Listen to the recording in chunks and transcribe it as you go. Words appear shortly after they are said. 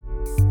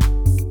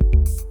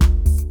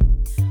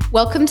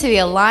Welcome to the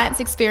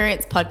Alliance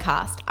Experience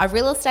podcast, a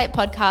real estate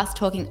podcast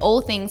talking all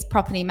things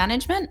property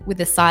management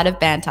with a side of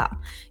banter.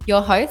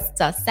 Your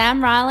hosts are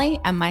Sam Riley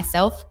and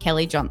myself,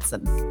 Kelly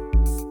Johnson.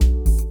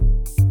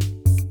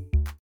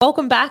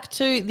 Welcome back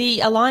to the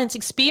Alliance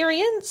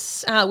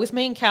Experience with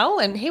me and Cal,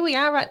 and here we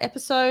are at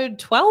episode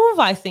 12,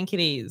 I think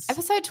it is.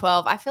 Episode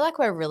 12, I feel like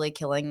we're really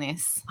killing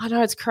this. I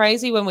know, it's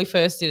crazy when we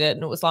first did it,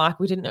 and it was like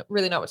we didn't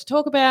really know what to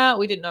talk about.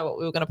 We didn't know what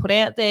we were going to put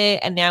out there,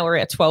 and now we're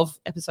at 12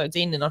 episodes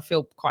in, and I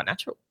feel quite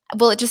natural.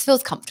 Well, it just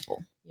feels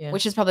comfortable, Yeah.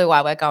 which is probably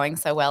why we're going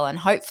so well and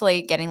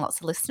hopefully getting lots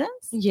of listeners.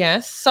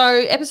 Yes. So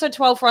episode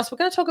 12 for us, we're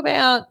going to talk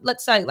about,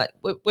 let's say, like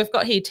we've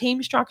got here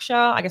team structure,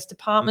 I guess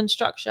department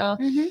structure.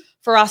 Mm-hmm.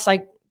 For us,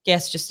 I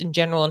guess just in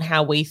general and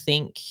how we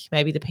think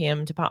maybe the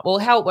PM department, well,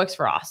 how it works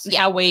for us,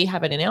 how we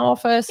have it in our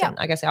office, and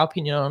I guess our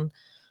opinion on,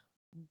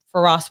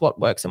 for us, what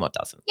works and what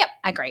doesn't. Yep,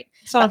 I agree.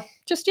 So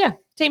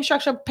team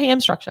structure, PM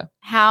structure.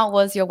 How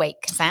was your week,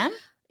 Sam?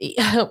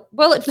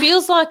 Well, it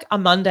feels like a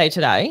Monday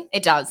today.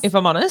 It does. If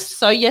I'm honest.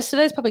 So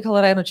yesterday's public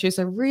holiday on a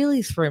Tuesday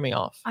really threw me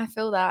off. I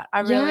feel that. I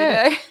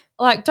really do.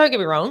 Like, don't get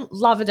me wrong,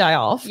 love a day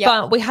off. Yep.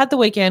 But we had the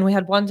weekend, we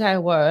had one day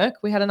of work,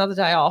 we had another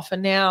day off,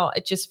 and now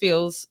it just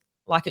feels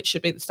like it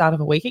should be the start of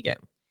a week again.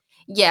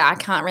 Yeah, I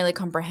can't really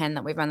comprehend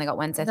that we've only got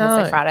Wednesday,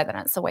 Thursday, Friday, then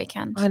it's the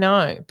weekend. I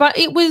know. But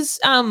it was,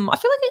 I feel like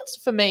it's,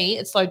 for me,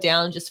 it slowed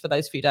down just for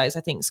those few days.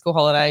 I think school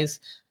holidays,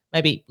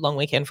 maybe long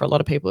weekend for a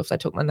lot of people if they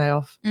took Monday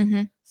off.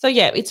 Mm-hmm. So,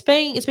 yeah, it's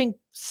been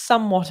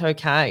somewhat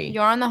okay.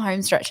 You're on the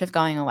home stretch of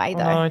going away,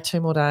 though. Oh,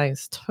 2 more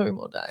days. Are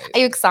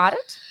you excited?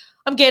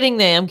 I'm getting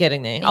there.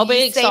 I'll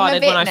be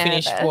excited when I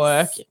finish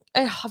work.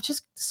 I've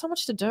just so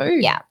much to do.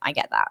 Yeah, I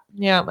get that.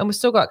 Yeah, and we've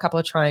still got a couple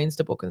of trains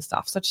to book and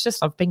stuff. So it's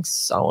just, I've been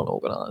so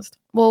unorganized.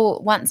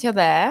 Well, once you're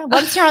there,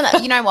 once you're on the,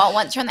 you know what?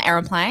 Once you're on the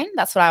aeroplane,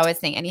 that's what I always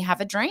think. And you have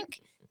a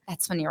drink,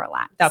 that's when you're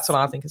relaxed. That's what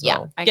I think as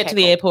well. Okay, Get to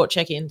the airport,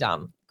 check in,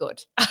 done.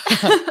 Good.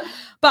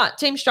 But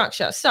team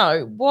structure.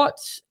 So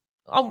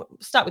I'll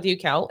start with you,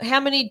 Cal. How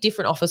many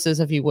different offices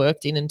have you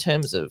worked in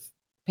terms of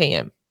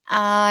PM?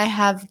 I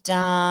have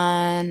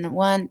done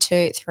 1,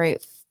 2, 3,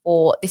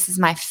 4. This is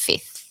my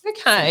 5th.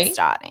 Okay.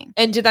 Starting.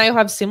 And do they all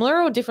have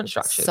similar or different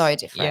structures? So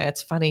different. Yeah,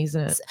 it's funny,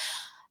 isn't it?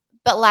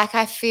 But like,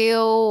 I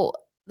feel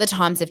the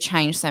times have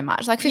changed so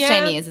much. Like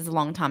 15 years is a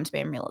long time to be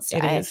in real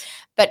estate. It is.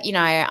 But, you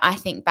know, I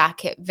think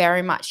back, it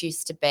very much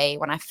used to be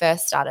when I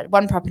first started,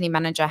 one property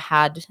manager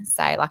had,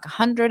 say, like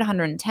 100,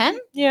 110.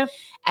 Yeah.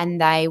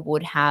 And they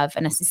would have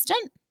an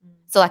assistant.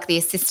 So like the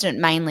assistant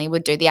mainly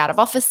would do the out of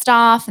office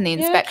stuff and the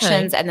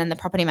inspections. And then the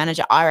property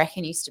manager, I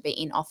reckon, used to be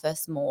in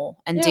office more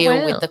and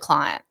deal with the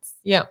clients.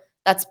 Yeah.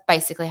 That's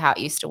basically how it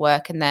used to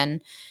work. And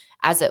then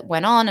as it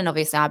went on, and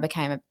obviously I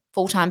became a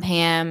full-time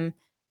PM and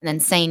then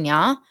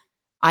senior,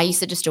 I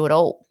used to just do it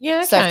all. Yeah.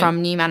 Okay. So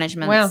from new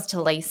managements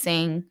to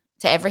leasing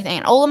to everything,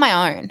 and all on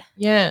my own.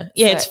 Yeah.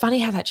 Yeah. So, it's funny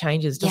how that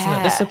changes, doesn't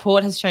it? The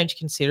support has changed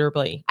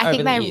considerably. I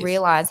think they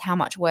realize how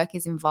much work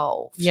is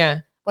involved.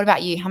 Yeah. What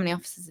about you? How many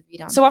offices have you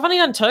done? So I've only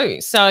done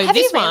 2. So have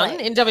this one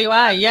in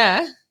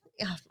WA,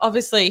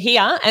 obviously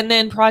here. And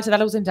then prior to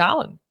that, I was in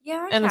Darwin.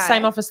 Yeah. Okay. And the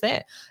same office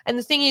there. And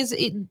the thing is,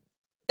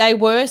 they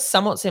were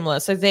somewhat similar.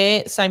 So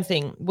they're same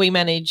thing. We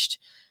managed,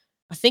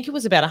 I think it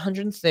was about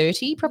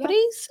 130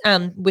 properties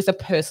with a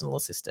personal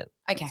assistant.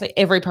 Okay. So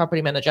every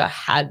property manager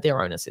had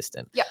their own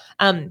assistant. Yep.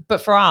 But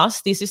for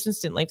us, the assistants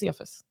didn't leave the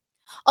office.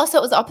 Oh, so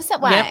it was the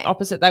opposite way? Yeah,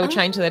 opposite. They were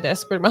chained to their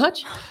desk pretty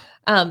much.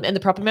 And the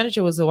property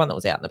manager was the one that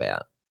was out and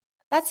about.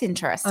 That's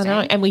interesting. I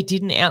know. And we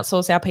didn't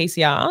outsource our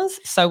PCRs.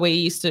 So we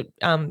used to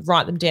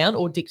write them down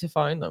or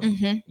dictaphone them.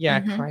 Mm-hmm. Yeah,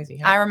 crazy.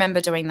 Huh? I remember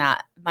doing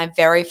that. My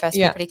very first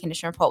property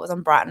condition report was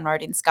on Brighton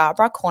Road in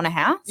Scarborough, Corner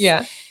House.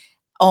 Yeah.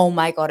 Oh,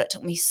 my God. It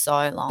took me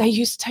so long. They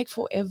used to take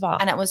forever.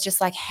 And it was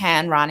just like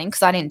hand writing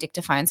because I didn't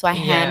dictaphone. So I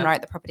hand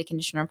wrote the property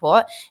condition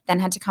report,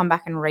 then had to come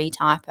back and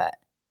retype it.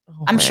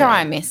 Oh, I'm sure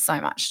I missed so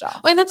much stuff.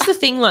 And that's the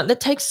thing. Like, that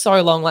takes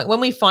so long. Like, when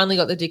we finally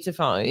got the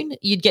dictaphone,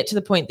 you'd get to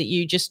the point that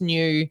you just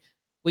knew.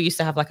 We used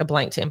to have like a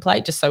blank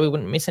template just so we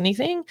wouldn't miss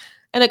anything.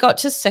 And it got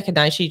to second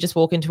nature. You just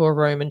walk into a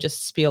room and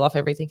just spiel off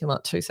everything in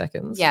like 2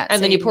 seconds. Yeah.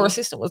 And then your poor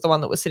assistant was the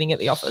one that was sitting at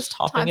the office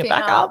typing it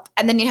back up.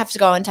 And then you have to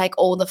go and take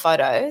all the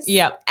photos.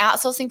 Yeah.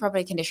 Outsourcing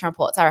property condition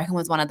reports, I reckon,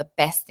 was one of the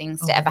best things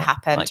to ever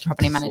happen to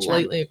property management. I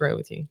completely agree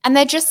with you. And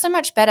they're just so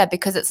much better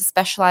because it's a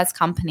specialized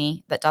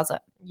company that does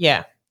it.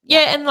 Yeah.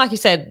 Yeah. And like you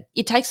said,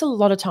 it takes a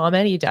lot of time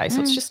out of your day.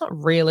 So it's just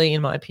not really,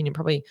 in my opinion,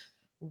 probably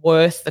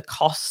worth the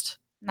cost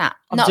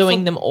of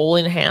doing them all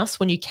in-house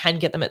when you can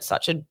get them at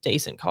such a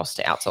decent cost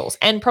to outsource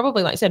and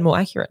probably, like I said, more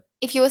accurate.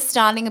 If you were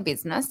starting a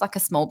business, like a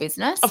small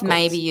business,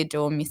 maybe you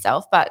do them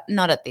yourself, but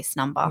not at this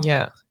number.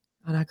 Yeah.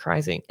 I know,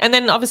 crazy. And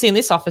then obviously in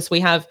this office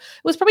it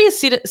was probably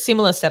a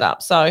similar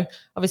setup. So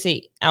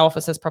obviously our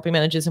office has property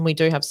managers and we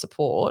do have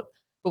support,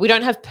 but we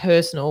don't have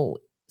personal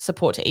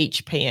support to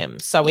each PM.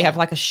 So we have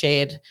like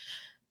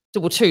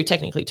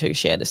technically two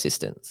shared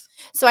assistants.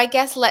 So I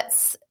guess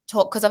let's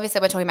talk, because obviously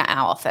we're talking about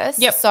our office.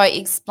 Yep. So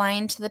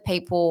explain to the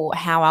people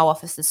how our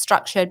office is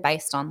structured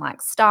based on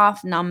like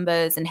staff,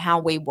 numbers, and how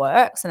we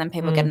work, so then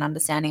people get an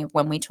understanding of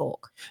when we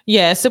talk.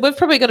 Yeah, so we've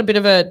probably got a bit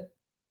of a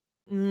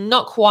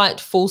not quite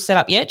full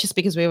setup yet, just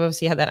because we've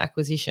obviously had that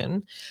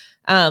acquisition.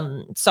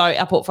 So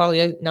our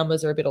portfolio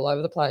numbers are a bit all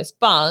over the place.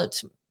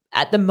 But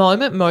at the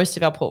moment, most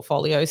of our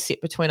portfolios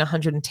sit between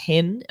 110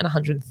 and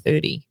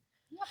 130.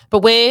 Yep.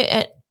 But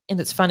and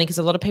it's funny because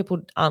a lot of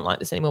people aren't like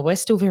this anymore. We're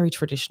still very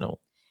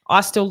traditional.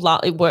 I still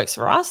love it. Works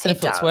for us, and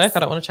if it's work, I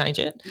don't want to change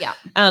it. Yeah.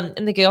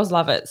 And the girls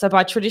love it. So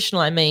by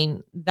traditional, I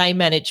mean they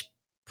manage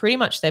pretty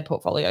much their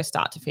portfolio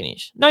start to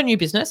finish. No new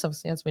business,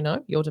 obviously, as we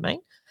know, your domain.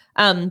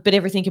 But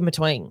everything in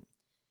between.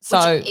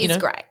 So which is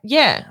great.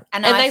 Yeah.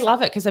 And they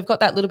love it because they've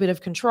got that little bit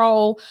of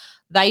control.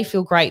 They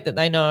feel great that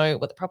they know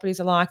what the properties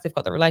are like. They've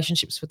got the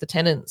relationships with the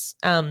tenants.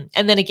 And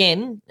then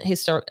again,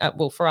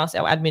 for us,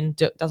 our admin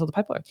does all the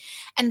paperwork.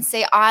 And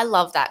see, I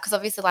love that because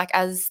obviously, like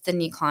as the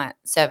new client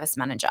service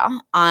manager,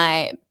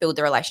 I build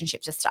the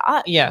relationship to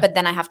start. Yeah. But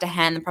then I have to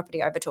hand the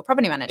property over to a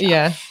property manager.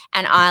 Yeah.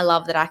 And I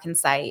love that I can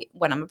say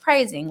when I'm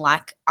appraising,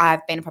 like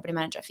I've been a property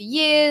manager for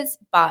years,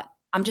 but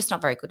I'm just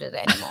not very good at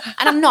it anymore.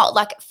 And I'm not,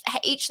 like,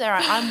 each their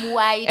own. I'm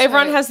way too.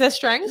 Everyone has their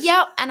strengths.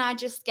 Yep. And I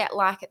just get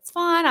like, it's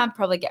fine. I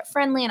probably get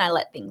friendly and I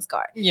let things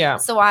go. Yeah.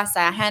 So I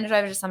say I hand it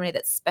over to somebody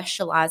that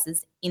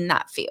specializes in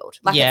that field.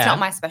 Like it's not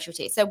my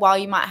specialty. So while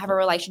you might have a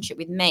relationship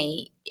with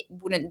me, it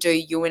wouldn't do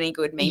you any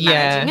good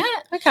managing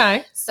it.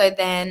 Okay. So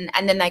then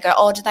they go,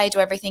 oh, do they do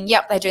everything?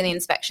 Yep. They do the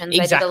inspections.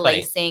 Exactly. They do the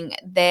leasing.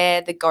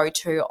 They're the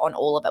go-to on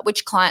all of it,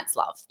 which clients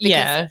love.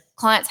 Because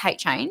clients hate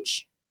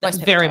change.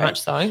 Very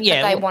much so.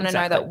 Yeah. But they want to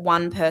know that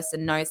one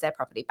person knows their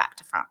property back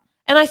to front.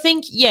 And I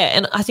think,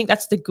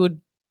 that's the good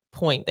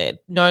point there.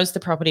 Knows the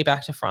property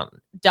back to front,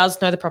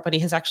 does know the property,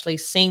 has actually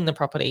seen the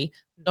property,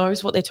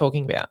 knows what they're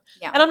talking about.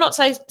 Yeah. And I'm not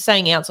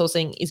saying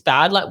outsourcing is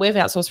bad. Like we've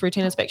outsourced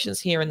routine inspections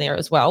here and there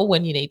as well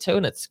when you need to.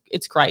 And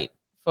it's great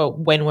for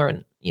when we're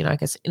in, I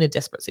guess in a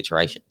desperate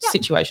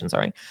situation,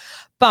 sorry.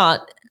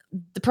 But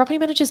the property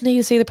managers need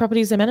to see the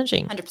properties they're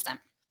managing. 100%.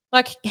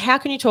 Like, how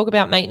can you talk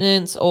about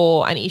maintenance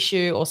or an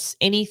issue or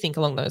anything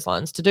along those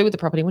lines to do with the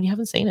property when you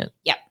haven't seen it?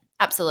 Yep,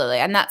 absolutely.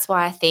 And that's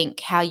why I think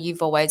how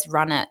you've always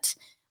run it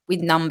with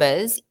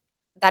numbers,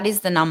 that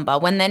is the number.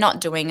 When they're not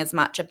doing as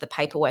much of the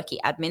paperworky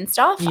admin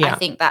stuff, I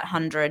think that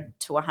 100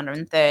 to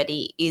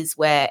 130 is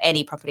where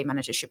any property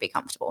manager should be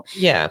comfortable.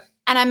 Yeah.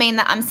 And I mean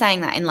that I'm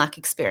saying that in like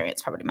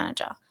experienced property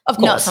manager. Of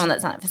course. Not someone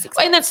that's done it for 6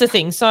 months. And that's the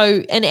thing.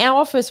 So in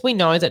our office, we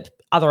know that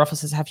other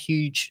offices have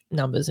huge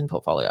numbers in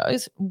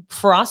portfolios.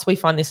 For us, we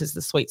find this is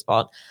the sweet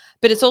spot,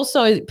 but it's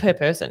also per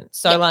person.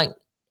 So like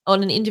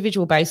on an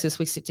individual basis,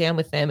 we sit down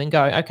with them and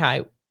go,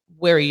 okay,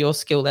 where are your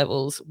skill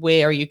levels?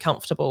 Where are you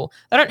comfortable?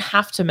 They don't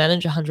have to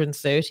manage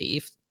 130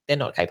 if they're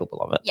not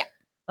capable of it. Yeah.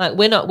 Like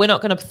we're not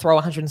going to throw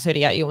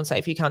 130 at you and say,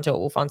 if you can't do it,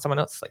 we'll find someone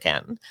else that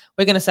can.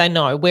 We're going to say,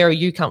 no, where are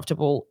you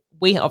comfortable?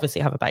 We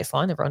obviously have a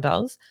baseline, everyone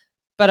does.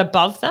 But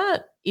above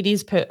that, it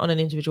is on an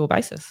individual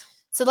basis.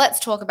 So let's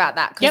talk about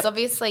that because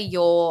obviously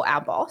you're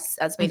our boss,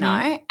 as we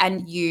know,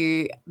 and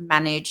you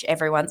manage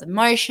everyone's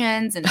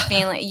emotions and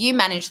feeling. You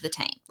manage the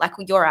team, like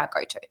you're our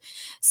go-to.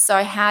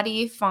 So how do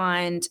you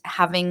find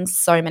having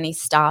so many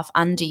staff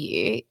under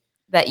you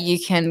that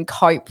you can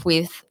cope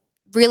with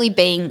really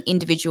being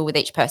individual with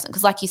each person?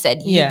 Because like you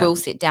said, you will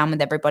sit down with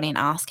everybody and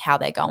ask how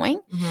they're going.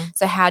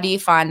 So how do you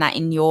find that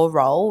in your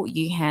role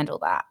you handle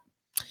that?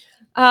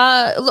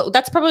 Look,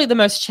 that's probably the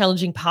most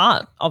challenging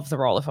part of the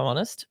role, if I'm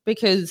honest,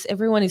 because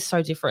everyone is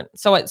so different.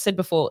 So I said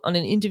before, on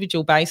an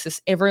individual basis,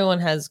 everyone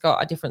has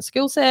got a different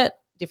skill set,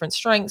 different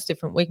strengths,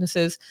 different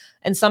weaknesses,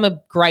 and some are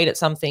great at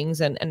some things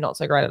and not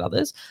so great at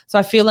others. So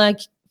I feel like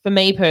for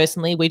me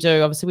personally, we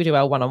do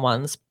our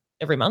one-on-ones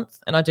every month,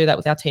 and I do that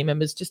with our team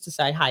members just to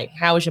say, hey,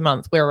 how was your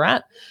month, where we're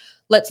at?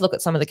 Let's look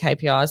at some of the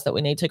KPIs that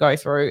we need to go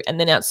through. And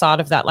then outside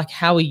of that, like,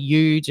 how are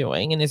you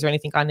doing? And is there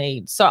anything I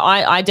need? So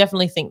I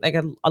definitely think they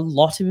get a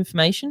lot of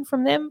information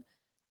from them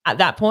at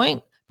that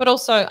point. But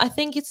also I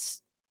think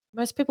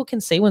most people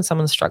can see when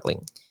someone's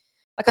struggling.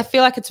 Like, I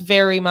feel like it's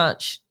very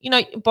much,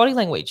 body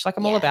language. Like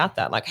I'm all about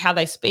that, like how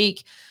they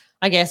speak.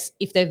 I guess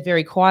if they're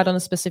very quiet on a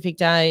specific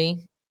day,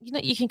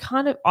 you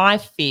can I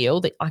feel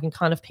that I can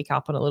kind of pick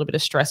up on a little bit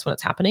of stress when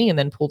it's happening and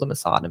then pull them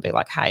aside and be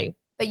like, hey,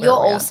 but you're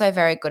also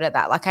very good at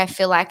that. Like I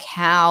feel like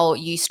how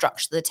you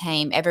structure the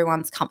team,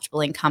 everyone's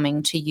comfortable in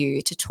coming to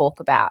you to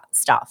talk about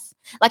stuff.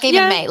 Like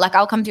even me, like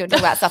I'll come to you and talk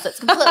about stuff that's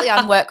completely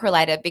unwork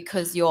related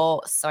because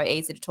you're so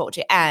easy to talk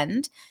to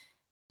and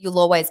you'll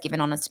always give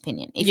an honest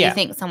opinion. If you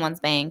think someone's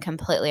being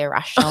completely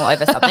irrational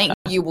over something,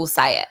 you will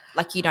say it.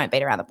 Like you don't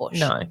beat around the bush.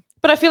 No.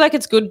 But I feel like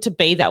it's good to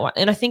be that way.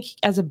 And I think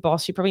as a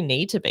boss, you probably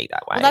need to be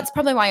that way. Well, that's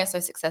probably why you're so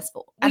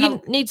successful.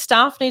 And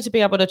staff need to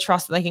be able to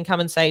trust that they can come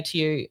and say to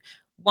you,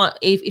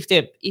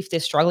 if they're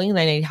struggling and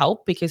they need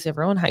help, because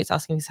everyone hates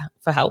asking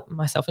for help,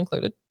 myself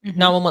included.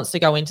 No one wants to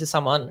go into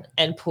someone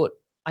and put,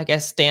 I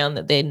guess, down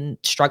that they're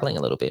struggling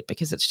a little bit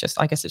because it's just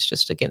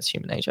against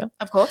human nature.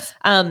 Of course.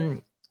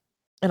 And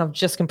I've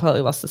just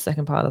completely lost the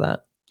second part of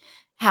that.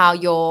 How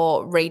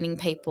you're reading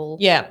people.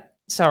 Yeah.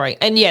 Sorry.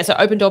 And so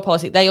open door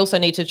policy, they also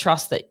need to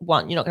trust that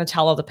you're not going to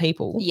tell other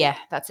people. Yeah,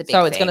 that's a big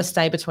So thing. it's going to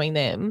stay between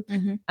them.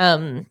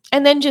 And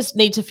then just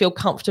need to feel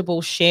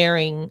comfortable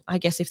sharing, I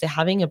guess, if they're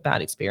having a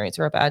bad experience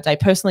or a bad day,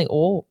 personally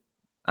or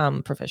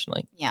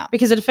professionally. Yeah.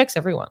 Because it affects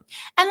everyone.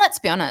 And let's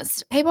be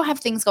honest, people have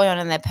things going on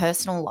in their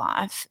personal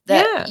life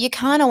that you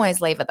can't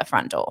always leave at the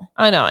front door.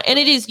 I know. And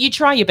it is, you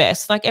try your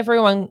best. Like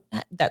everyone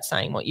that's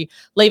saying what you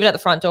leave it at the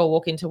front door,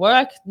 walk into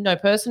work, no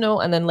personal,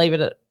 and then leave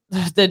it at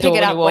the door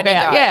when you walk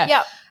out. Yeah.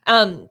 Yep.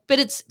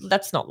 But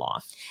that's not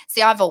life.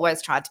 See, I've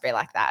always tried to be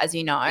like that, as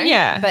you know.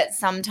 Yeah. But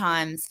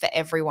sometimes for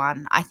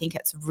everyone, I think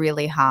it's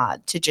really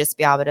hard to just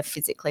be able to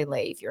physically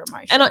leave your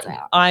emotions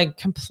out. I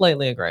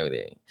completely agree with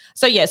you.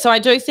 So yeah, so I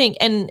do think,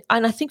 and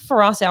I think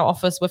for us, our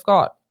office, we've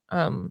got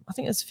I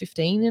think there's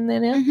 15 in there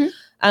now.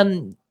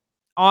 Mm-hmm.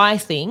 I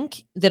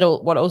think that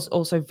what is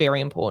also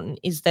very important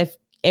is that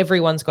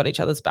everyone's got each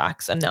other's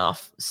backs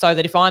enough so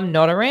that if I'm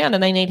not around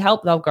and they need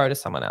help, they'll go to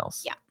someone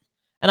else. Yeah.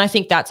 And I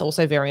think that's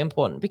also very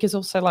important because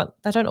also like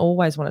they don't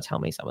always want to tell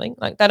me something.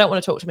 Like they don't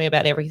want to talk to me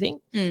about everything.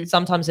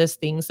 Sometimes there's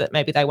things that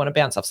maybe they want to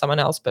bounce off someone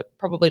else, but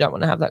probably don't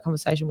want to have that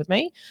conversation with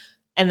me.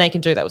 And they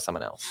can do that with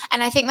someone else.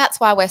 And I think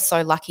that's why we're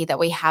so lucky that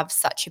we have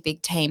such a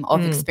big team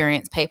of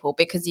experienced people,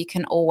 because you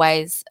can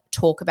always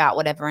talk about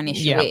whatever an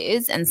issue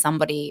is and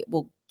somebody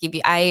will give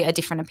you a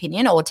different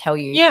opinion or tell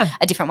you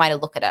a different way to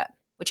look at it,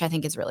 which I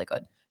think is really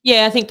good.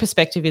 Yeah, I think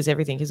perspective is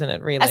everything, isn't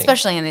it, really?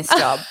 Especially in this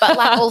job. But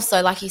like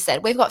also, like you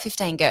said, we've got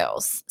 15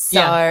 girls. So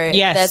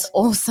there's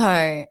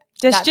also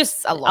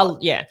just a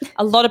lot.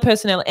 A lot of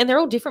personality. And they're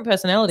all different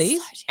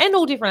personalities and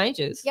all different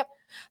ages. Yep.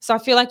 So I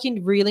feel like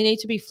you really need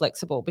to be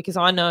flexible because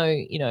I know,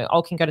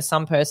 I can go to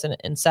some person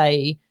and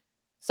say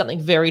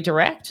something very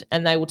direct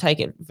and they will take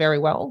it very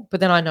well. But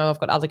then I know I've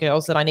got other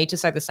girls that I need to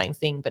say the same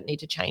thing but need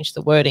to change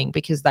the wording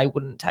because they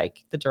wouldn't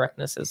take the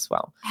directness as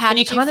well. How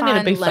did you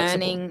find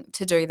learning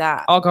to do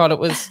that? Oh, God, it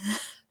was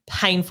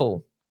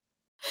painful.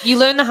 You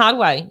learn the hard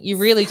way. You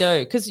really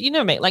do. Because you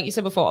know me, like you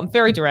said before, I'm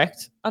very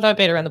direct. I don't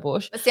beat around the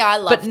bush. But see, I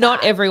love But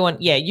not everyone.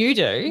 Yeah, you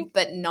do.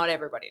 But not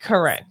everybody does.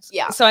 Correct.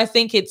 Yeah. So I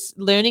think it's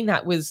learning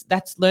that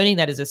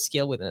is a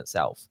skill within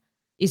itself.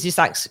 Is just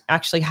like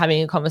actually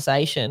having a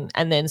conversation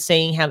and then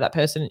seeing how that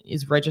person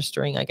is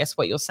registering, I guess,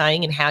 what you're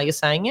saying and how you're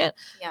saying it.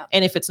 Yeah.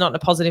 And if it's not in a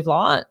positive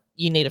light,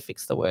 you need to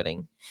fix the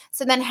wording.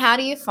 So then how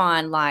do you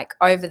find, like,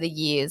 over the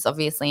years,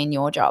 obviously in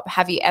your job,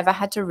 have you ever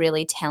had to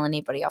really tell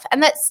anybody off?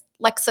 And that's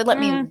like, so let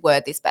me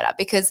word this better,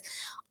 because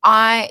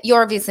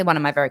you're obviously one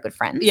of my very good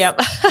friends.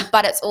 Yep.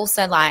 But it's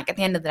also like at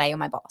the end of the day, you're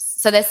my boss.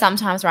 So there's some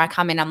times where I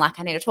come in, I'm like,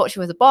 I need to talk to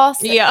you as a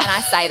boss. Yeah. And I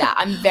say that.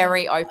 I'm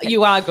very open.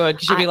 You are good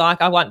because you'll be like,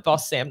 I want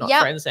boss Sam, not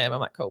friend Sam. I'm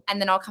like, cool. And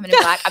then I'll come in and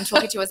be like, I'm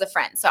talking to you as a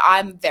friend. So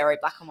I'm very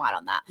black and white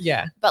on that.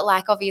 Yeah. But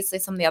like obviously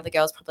some of the other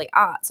girls probably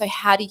aren't. So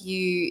how do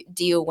you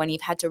deal when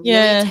you've had to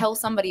really tell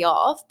somebody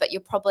off, but you're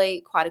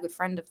probably quite a good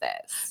friend of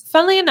theirs?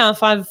 Funnily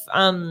enough, I've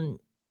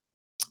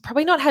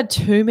probably not had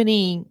too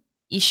many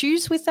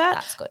issues with that.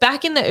 That's good.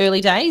 Back in the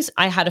early days,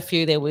 I had a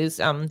few. There was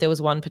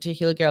one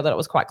particular girl that I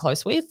was quite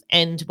close with,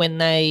 and when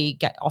they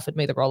offered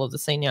me the role of the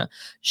senior,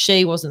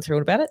 she wasn't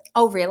thrilled about it.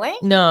 Oh, really?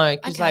 No,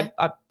 because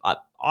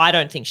I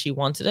don't think she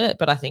wanted it,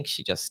 but I think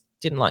she just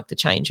didn't like the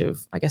change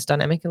of, I guess,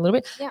 dynamic a little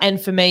bit. Yeah. And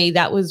for me,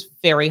 that was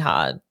very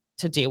hard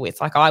to deal with.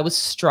 Like I was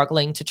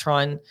struggling to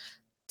try and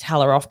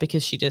tell her off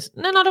because she just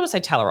I don't want to say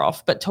tell her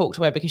off, but talk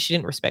to her because she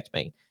didn't respect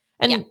me.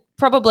 And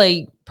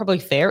probably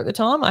fair at the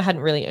time. I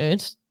hadn't really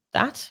earned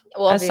that.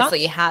 Well,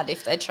 obviously you had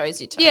if they chose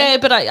you to. Yeah,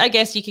 but I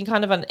guess you can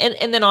kind of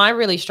and then I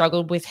really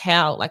struggled with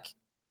how, like,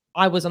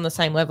 I was on the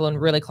same level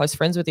and really close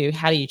friends with you.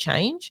 How do you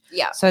change?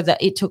 Yeah. So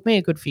that it took me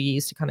a good few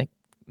years to kind of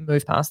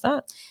move past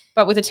that.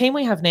 But with the team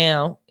we have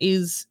now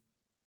is,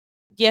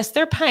 yes,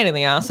 they're a pain in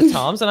the ass at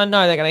times, and I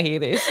know they're going to hear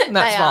this, and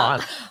that's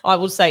fine. I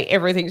will say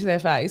everything to their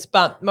face.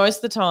 But most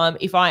of the time,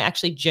 if I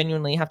actually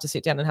genuinely have to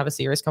sit down and have a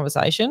serious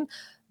conversation,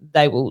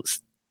 they will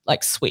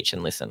like switch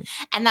and listen.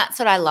 And that's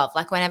what I love.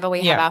 Like whenever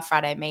we have our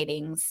Friday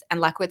meetings and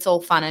like it's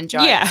all fun and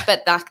jokes,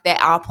 but like there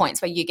are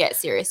points where you get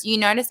serious. You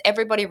notice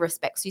everybody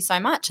respects you so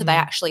much that they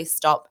actually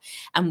stop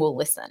and will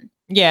listen.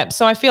 Yeah.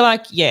 So I feel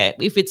like,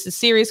 if it's a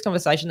serious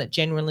conversation that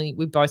genuinely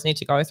we both need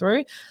to go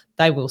through,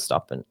 they will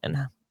stop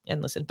and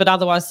listen. But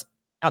otherwise,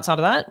 outside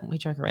of that, we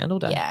joke around all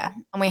day. Yeah.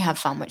 And we have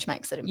fun, which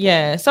makes it important.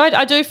 Yeah. So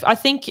I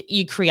think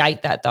you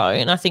create that though.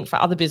 And I think for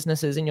other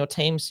businesses in your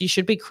teams, you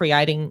should be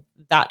creating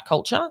that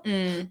culture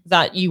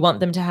that you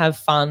want them to have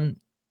fun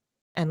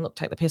and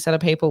take the piss out of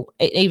people.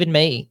 Even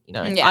me,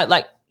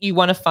 you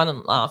want to fun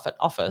and laugh at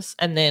office.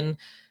 And then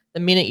the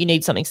minute you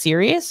need something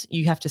serious,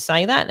 you have to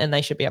say that and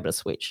they should be able to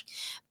switch.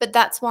 But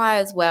that's why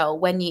as well,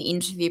 when you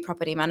interview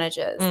property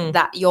managers,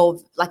 that you're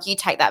like, you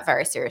take that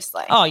very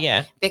seriously. Oh,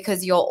 yeah.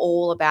 Because you're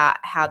all about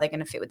how they're going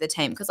to fit with the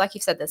team. Because like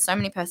you've said, there's so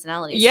many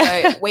personalities.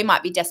 Yeah. So we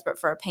might be desperate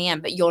for a PM,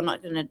 but you're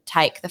not going to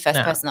take the first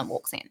person that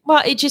walks in.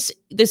 Well,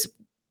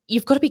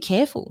 you've got to be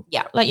careful.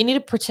 Yeah. Like you need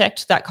to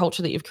protect that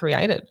culture that you've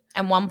created.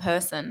 And one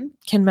person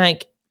can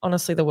make,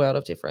 honestly, the world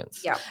of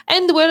difference. Yeah.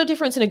 And the world of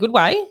difference in a good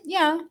way.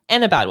 Yeah.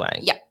 And a bad way.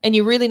 Yeah. And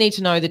you really need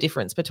to know the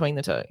difference between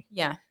the two.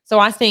 Yeah. So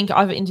I think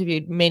I've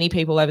interviewed many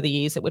people over the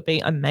years that would be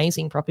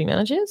amazing property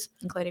managers.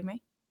 Including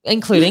me.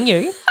 Including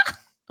you.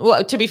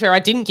 Well, to be fair, I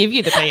didn't give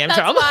you the PM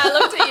job. That's why I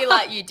looked at you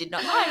like you did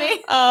not know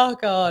me. Oh,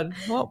 God.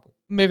 Well,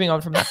 moving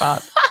on from that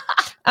part.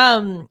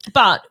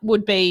 But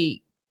would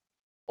be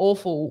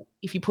awful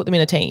if you put them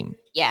in a team.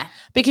 Yeah.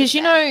 Because,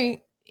 you know,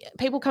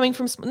 people coming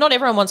from not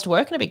everyone wants to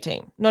work in a big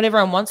team. Not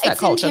everyone wants that It's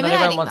culture. Not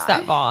everyone intimidating, wants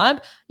though. that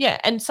vibe. Yeah.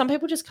 And some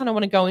people just kind of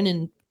want to go in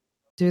and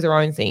do their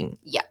own thing.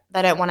 Yeah.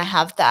 They don't want to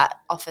have that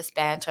office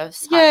banter type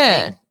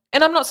Yeah. thing.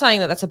 And I'm not saying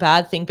that that's a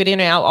bad thing, but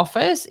in our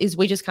office is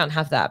we just can't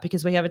have that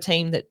because we have a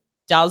team that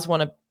does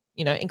want to,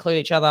 you know, include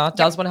each other,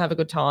 does want to have a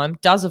good time,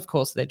 does, of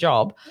course, their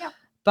job. Yeah.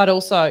 But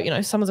also, you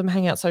know, some of them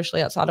hang out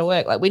socially outside of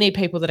work. Like we need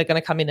people that are going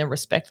to come in and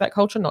respect that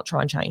culture, not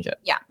try and change it.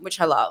 Yeah,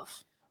 which I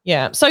love.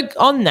 Yeah. So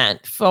on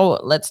that,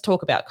 let's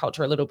talk about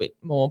culture a little bit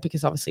more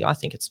because obviously I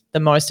think it's the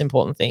most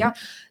important thing. Yeah.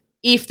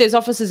 If there's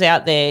offices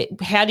out there,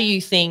 how do you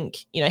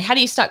think, you know, how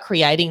do you start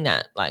creating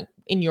that, like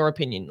in your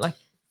opinion? Like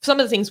some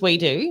of the things we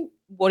do,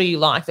 what do you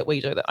like that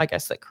we do that I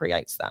guess that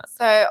creates that? So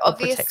protects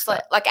obviously,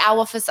 that? like our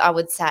office, I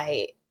would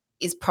say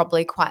is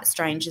probably quite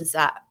strange is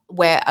that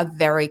we're a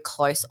very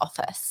close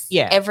office.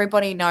 Yeah.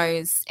 Everybody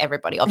knows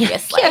everybody,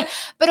 obviously. Yeah.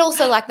 But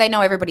also like they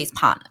know everybody's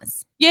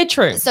partners. Yeah,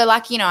 true. So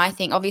like, you know, I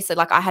think obviously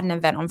like I had an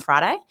event on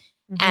Friday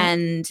Mhm.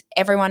 and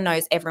everyone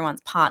knows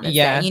everyone's partners.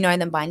 Yeah. There. You know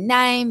them by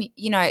name.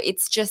 You know,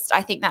 it's just,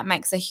 I think that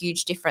makes a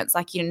huge difference.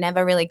 Like you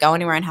never really go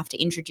anywhere and have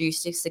to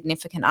introduce your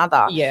significant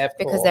other Yeah, of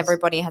because course.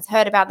 everybody has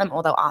heard about them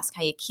or they'll ask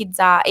how your kids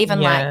are. Even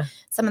like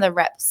some of the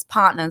reps'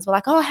 partners were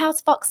like, oh,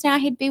 how's Fox now?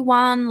 He'd be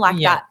one. Like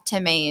Yeah. that to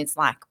me is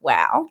like,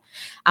 wow.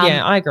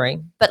 Yeah, I agree.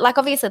 But like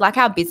obviously like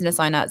our business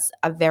owners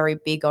are very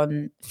big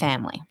on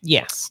family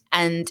Yes.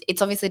 and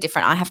it's obviously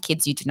different. I have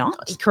kids, you do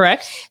not.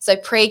 Correct. So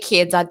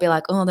pre-kids, I'd be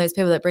like, oh, those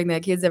people that bring their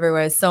kids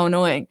everywhere is so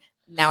annoying.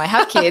 Now I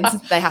have kids,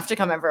 they have to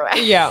come everywhere.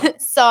 Yeah.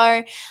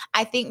 So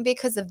I think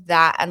because of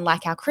that and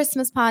like our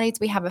Christmas parties,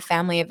 we have a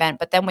family event,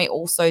 but then we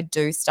also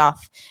do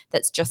stuff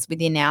that's just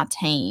within our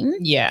team.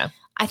 Yeah.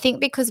 I think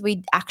because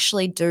we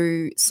actually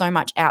do so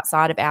much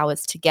outside of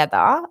hours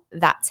together,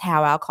 that's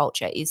how our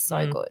culture is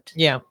so good.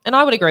 Yeah. And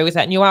I would agree with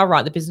that. And you are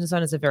right. The business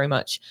owners are very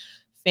much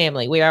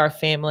family. We are a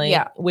family.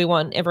 Yeah. We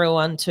want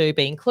everyone to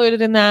be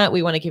included in that.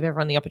 We want to give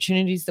everyone the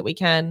opportunities that we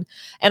can.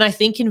 And I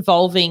think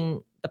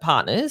involving the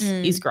partners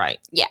is great.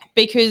 Yeah.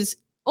 Because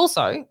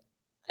also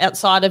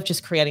outside of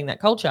just creating that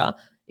culture,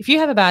 if you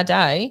have a bad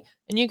day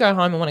and you go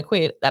home and want to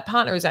quit, that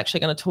partner is actually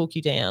going to talk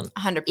you down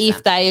 100%.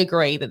 if they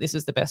agree that this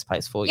is the best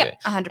place for you.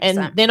 100%.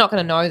 And they're not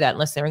going to know that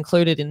unless they're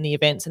included in the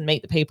events and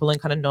meet the people and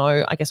kind of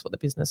know, I guess, what the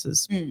business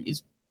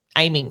is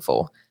aiming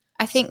for.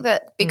 I think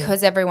that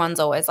because everyone's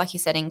always, like you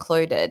said,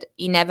 included,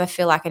 you never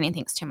feel like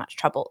anything's too much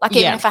trouble. Like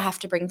even if I have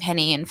to bring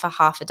Penny in for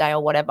half a day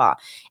or whatever,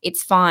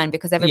 it's fine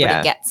because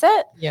everybody gets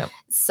it. Yeah.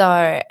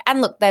 So,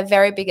 and look, they're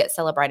very big at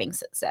celebrating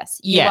success.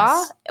 You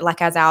are,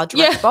 like as our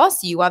direct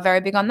boss, you are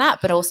very big on that,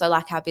 but also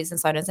like our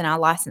business owners and our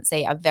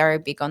licensee are very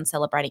big on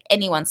celebrating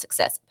anyone's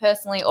success,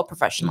 personally or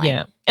professionally.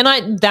 Yeah.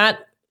 And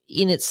that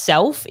in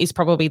itself is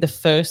probably the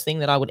first thing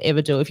that I would ever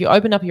do. If you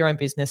open up your own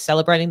business,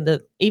 celebrating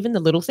even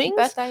the little things,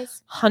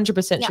 birthdays,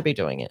 100% should be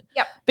doing it.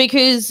 Yep.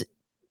 Because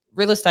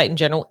real estate in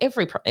general,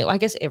 every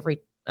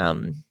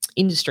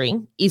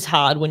industry is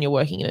hard when you're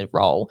working in a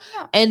role,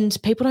 and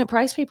people don't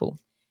praise people.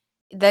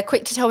 They're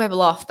quick to tell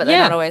people off, but they're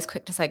not always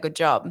quick to say good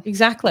job.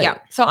 Exactly. Yeah.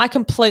 So I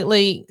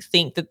completely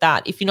think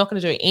that if you're not going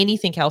to do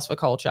anything else for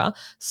culture,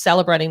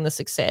 celebrating the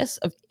success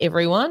of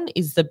everyone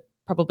is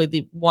probably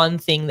the one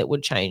thing that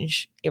would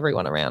change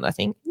everyone around, I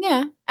think.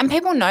 Yeah. And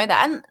people know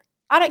that. And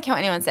I don't care what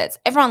anyone says.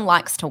 Everyone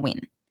likes to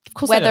win. Of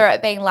course. Whether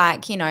it be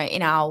like, you know,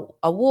 in our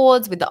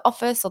awards with the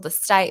office or the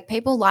state,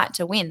 people like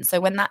to win. So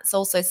when that's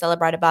also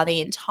celebrated by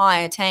the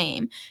entire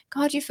team,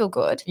 God, you feel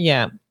good.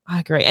 Yeah, I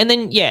agree. And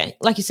then,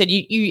 like you said,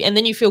 and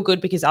then you feel good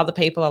because other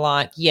people are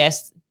like,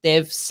 yes,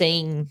 they've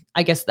seen,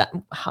 I guess, that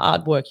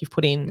hard work you've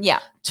put in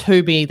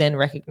to be then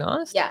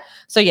recognized. Yeah.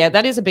 So,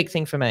 that is a big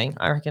thing for me,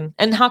 I reckon.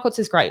 And Harcourts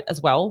is great as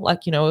well.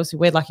 Like, you know,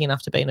 we're lucky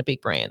enough to be in a big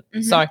brand.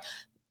 Mm-hmm. So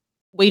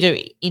we do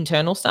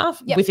internal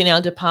stuff within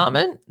our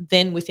department,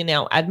 then within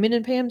our admin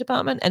and PM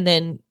department, and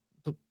then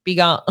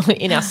bigger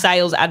in our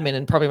sales, admin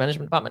and property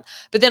management department.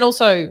 But then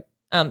also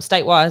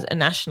statewide and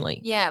nationally.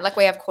 Yeah, like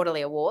we have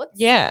quarterly awards.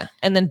 Yeah,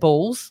 and then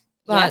balls.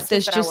 Yes,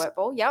 there's our just work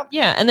ball. Yep.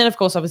 Yeah, and then of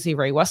course obviously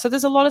REWA. So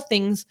there's a lot of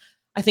things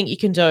I think you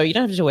can do. You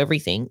don't have to do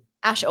everything.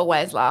 Ash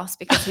always laughs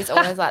because he's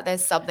always like,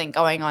 there's something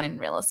going on in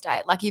real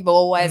estate. Like you've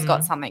always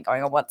got something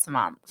going on once a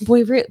month.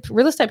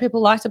 Real estate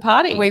people like to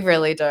party. We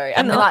really do.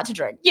 And they like to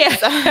drink. Yeah.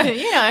 So,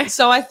 you know.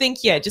 So I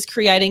think, just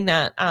creating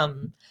that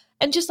and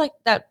just like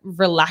that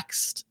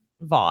relaxed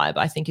vibe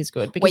I think is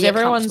good because where you're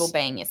everyone's comfortable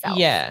being yourself.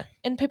 Yeah.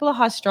 And people are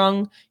high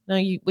strung.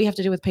 You know, we have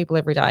to deal with people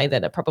every day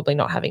that are probably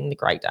not having the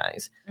great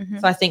days. Mm-hmm.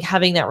 So I think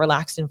having that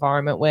relaxed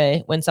environment where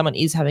when someone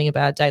is having a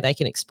bad day, they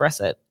can express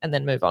it and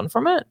then move on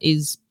from it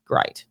is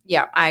great.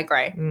 Yeah, I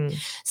agree.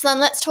 So then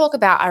let's talk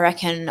about, I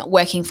reckon,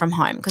 working from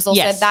home because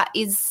also that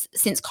is,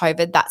 since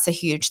COVID, that's a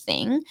huge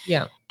thing.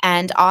 Yeah.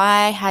 And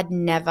I had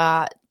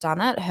never done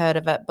it, heard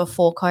of it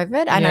before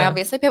COVID. I know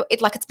obviously people,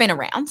 it's been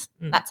around.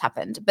 That's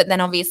happened. But then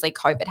obviously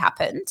COVID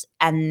happened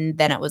and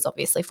then it was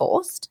obviously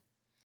forced.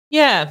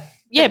 Yeah.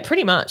 Yeah,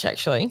 pretty much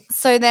actually.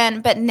 So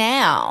then, but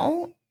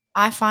now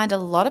I find a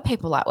lot of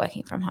people like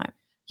working from home.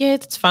 Yeah,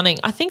 it's funny.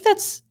 I think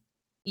that's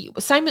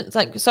same. It's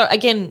like, so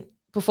again,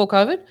 before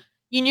COVID,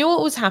 you knew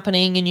what was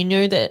happening and you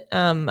knew that,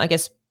 I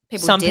guess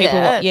People some did people,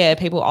 it.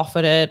 people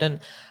offered it, and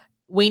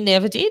we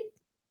never did.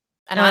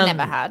 And I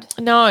never had.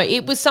 No,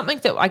 it was something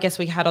that I guess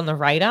we had on the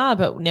radar,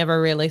 but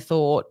never really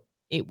thought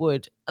it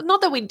would. Not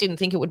that we didn't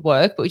think it would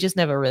work, but we just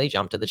never really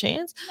jumped at the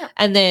chance. Yeah.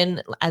 And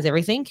then, as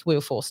everything, we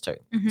were forced to.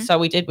 Mhm. So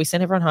we did. We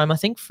sent everyone home. I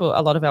think for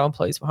a lot of our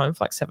employees were home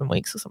for like 7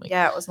 weeks or something.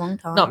 Yeah, it was a long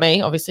time. Not me,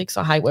 obviously, because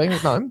I hate working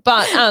from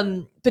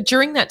home. But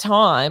during that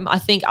time, I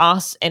think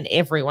us and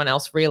everyone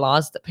else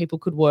realised that people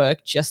could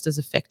work just as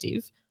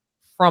effective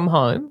from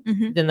home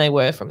Mhm. than they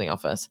were from the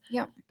office.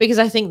 Yeah. Because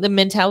I think the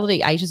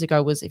mentality ages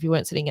ago was if you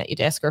weren't sitting at your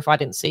desk or if I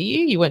didn't see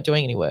you, you weren't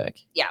doing any work.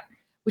 Yeah.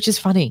 Which is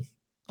funny.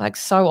 Like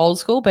so old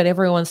school, but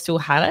everyone still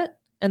had it.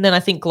 And then I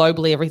think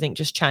globally everything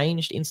just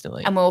changed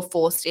instantly. And we were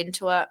forced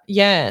into it.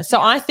 Yeah. So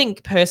I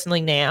think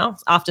personally now,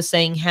 after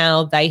seeing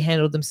how they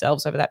handled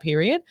themselves over that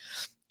period,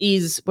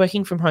 is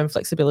working from home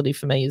flexibility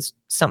for me is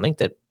something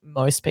that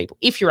most people,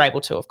 if you're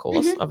able to, of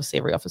course, Mhm. obviously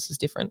every office is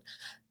different,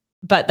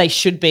 but they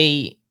should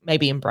be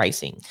maybe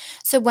embracing.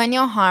 So when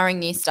you're hiring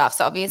new staff,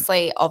 so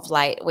obviously of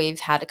late we've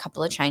had a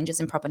couple of changes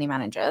in property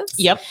managers.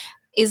 Yep.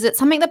 Is it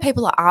something that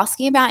people are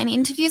asking about in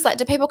interviews? Like,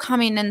 do people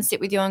come in and sit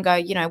with you and go,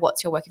 you know,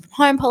 what's your working from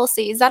home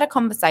policy? Is that a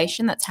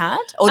conversation that's had?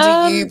 Or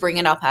do you bring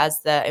it up as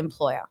the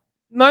employer?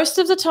 Most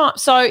of the time,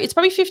 so it's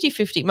probably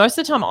 50-50. Most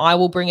of the time I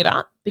will bring it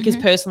up because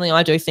Mhm. personally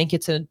I do think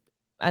it's an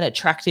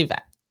attractive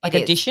It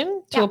is.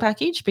 addition to Yeah. a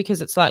package,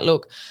 because it's like,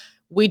 look,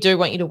 we do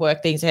want you to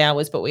work these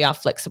hours, but we are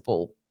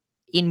flexible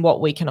in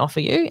what we can offer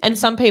you. And Mhm.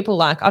 some people,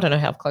 like, I don't know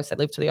how close they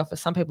live to the office.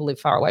 Some people live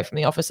far away from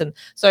the office. And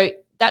so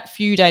that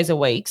few days a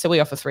week, so we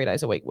offer 3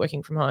 days a week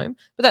working from home,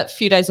 but that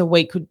few days a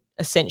week could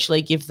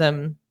essentially give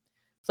them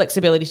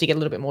flexibility to get a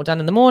little bit more done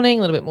in the morning,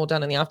 a little bit more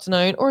done in the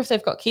afternoon, or if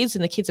they've got kids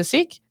and the kids are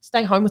sick,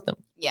 stay home with them.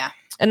 Yeah,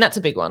 And that's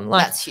a big one.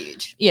 Like, that's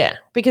huge. yeah,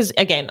 because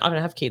again, I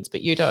don't have kids,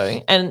 but you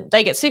do, and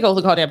they get sick all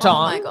the goddamn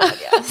time. Oh my God,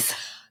 yes.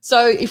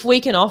 So if we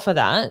can offer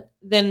that,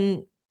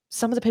 then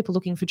some of the people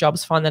looking for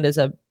jobs find that as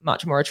a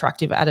much more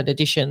attractive added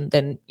addition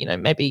than, you know,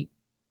 maybe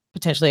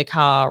potentially a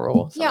car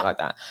or something Yeah. like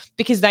that,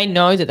 because they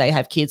know that they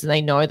have kids and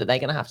they know that they're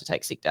going to have to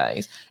take sick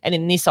days. And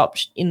in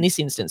this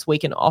instance, we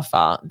can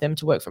offer them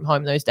to work from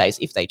home those days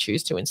if they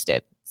choose to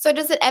instead. So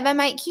does it ever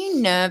make you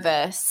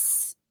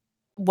nervous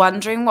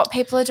wondering what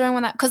people are doing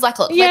when that? Because, like,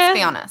 look, Yeah, let's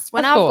be honest.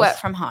 When of I course. work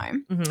from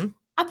home, Mm-hmm.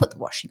 I put the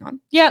washing on.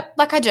 Yeah.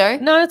 Like I do.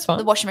 No, that's fine.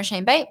 The washing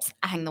machine beeps.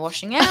 I hang the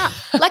washing out.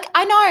 Like,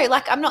 I know.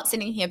 Like, I'm not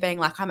sitting here being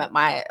like I'm at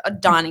my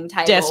dining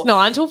table. Desk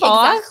 9 till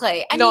 5.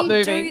 Exactly. And not you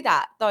moving. do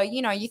that, though.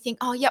 You know, you think,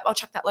 oh, yep, I'll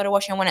chuck that load of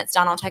washing, and when it's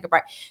done, I'll take a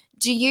break.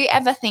 Do you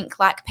ever think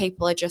like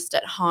people are just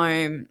at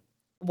home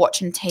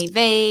watching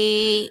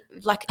TV?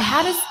 Like,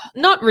 how does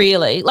Not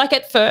really. Like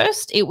at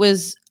first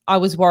I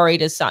was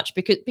worried as such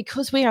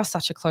because we are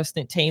such a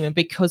close-knit team and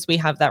because we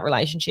have that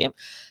relationship,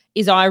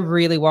 is I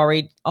really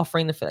worried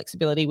offering the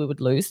flexibility we would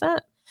lose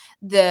that.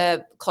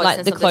 the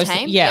closeness of the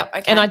team? Yeah. Yep,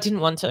 okay. And I didn't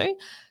want to.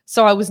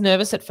 So I was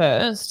nervous at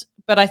first,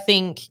 but I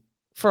think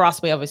for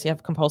us, we obviously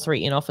have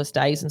compulsory in-office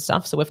days and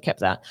stuff, so we've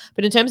kept that.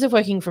 But in terms of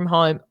working from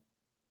home,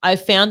 I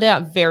found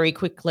out very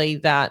quickly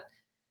that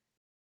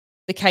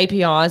the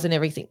KPIs and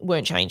everything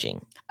weren't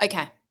changing.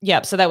 Okay.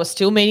 Yeah, so they were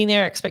still meeting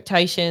their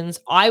expectations.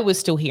 I was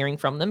still hearing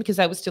from them because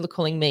they were still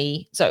calling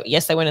me. So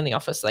yes, they weren't in the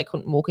office. So they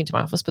couldn't walk into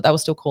my office, but they were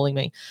still calling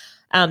me.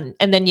 And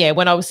then, yeah,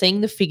 when I was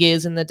seeing the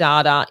figures and the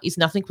data,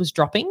 nothing was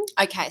dropping.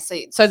 Okay.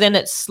 So then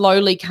it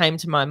slowly came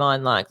to my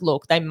mind, like,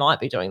 look, they might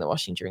be doing the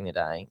washing during the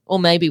day or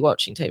maybe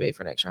watching TV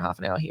for an extra half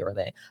an hour here or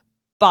there.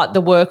 But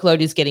the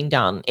workload is getting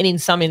done. And in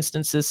some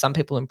instances, some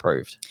people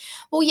improved.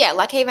 Well, yeah,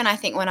 like even I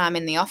think when I'm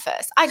in the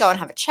office, I go and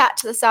have a chat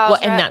to the sales Well,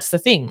 and reps. that's the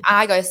thing.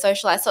 I go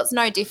socialize. So it's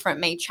no different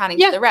me chatting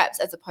Yeah. to the reps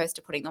as opposed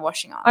to putting the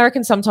washing on. I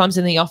reckon sometimes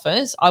in the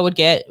office, I would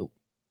get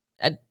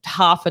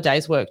half a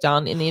day's work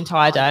done in the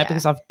entire Oh, day yeah.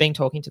 because I've been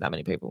talking to that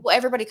many people. Well,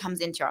 everybody comes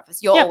into your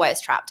office. You're Yeah.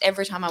 always trapped.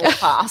 Every time I walk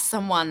past,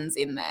 someone's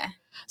in there.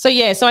 So,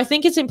 yeah, so I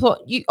think it's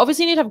important. You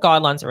obviously need to have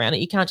guidelines around it.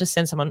 You can't just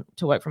send someone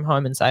to work from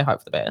home and say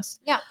hope for the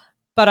best. Yeah.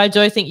 But I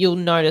do think you'll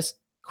notice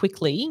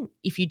quickly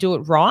if you do it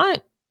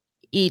right,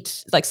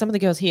 like some of the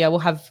girls here will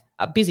have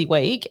a busy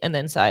week and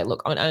then say,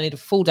 look, I need a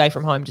full day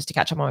from home just to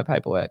catch up on my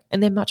paperwork.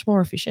 And they're much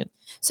more efficient.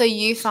 So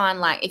you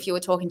find like if you were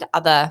talking to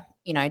other,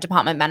 you know,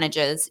 department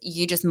managers,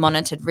 you just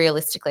monitored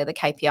realistically the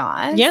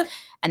KPIs. Yeah.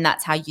 And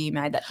that's how you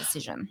made that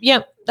decision.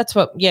 Yeah,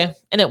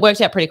 and it worked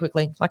out pretty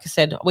quickly. Like I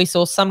said, we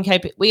saw some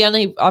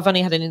I've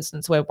only had an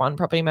instance where one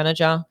property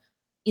manager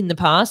in the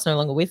past, no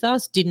longer with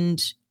us,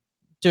 didn't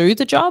do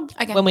the job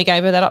when we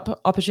gave her that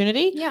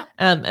opportunity. Yeah.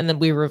 And then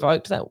we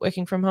revoked that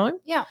working from home.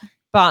 Yeah.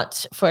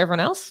 But for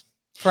everyone else,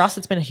 for us,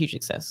 it's been a huge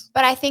success.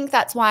 But I think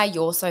that's why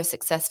you're so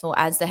successful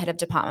as the head of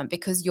department,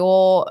 because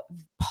your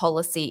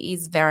policy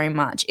is very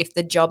much if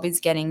the job is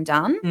getting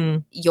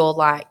done, you're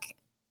like,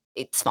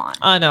 it's fine.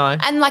 I know.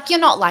 And like, you're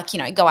not like, you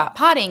know, go out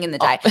partying in the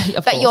day,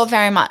 but you're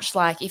very much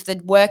like, if the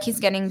work is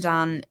getting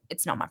done,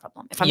 it's not my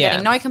problem. If I'm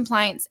getting no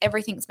complaints,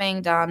 everything's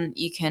being done,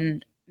 you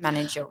can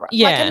manage your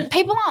Yeah. Like, and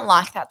people aren't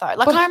like that though.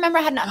 Like, But- I remember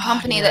I had a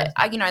company that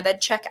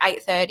they'd check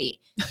 8:30,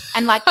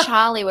 and like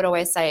Charlie would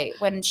always say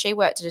when she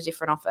worked at a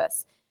different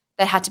office,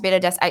 they had to be at a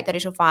desk 8:30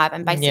 till 5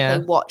 and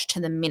basically watch to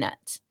the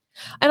minute.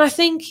 And I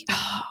think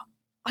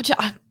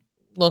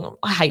look,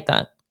 I hate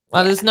that.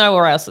 Well, there's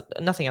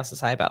nothing else to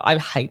say about it. I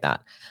hate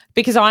that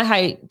because I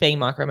hate being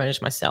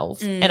micromanaged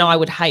myself, and I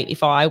would hate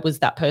if I was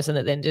that person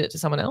that then did it to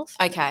someone else.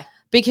 Okay.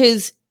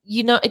 Because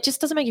it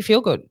just doesn't make you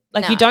feel good.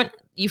 Like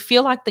you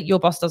feel like that your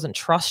boss doesn't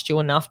trust you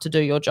enough to do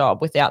your job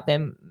without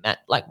them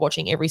like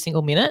watching every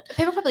single minute.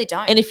 People probably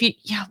don't. And if you,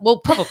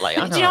 probably.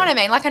 I know. Do you know what I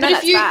mean? Like, I know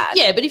that's bad.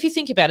 Yeah, but if you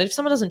think about it, if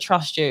someone doesn't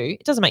trust you,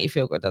 it doesn't make you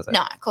feel good, does it?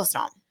 No, of course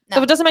not. No. So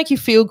if it doesn't make you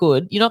feel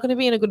good, you're not going to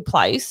be in a good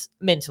place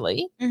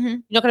mentally. Mm-hmm.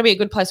 You're not going to be a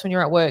good place when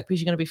you're at work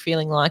because you're going to be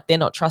feeling like they're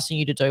not trusting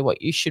you to do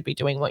what you should be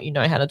doing, what you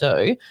know how to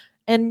do,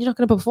 and you're not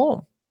going to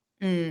perform.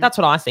 That's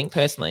what I think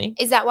personally.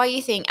 Is that why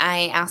you think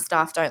our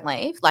staff don't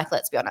leave? Like,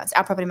 let's be honest,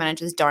 our property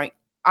managers don't.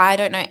 I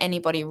don't know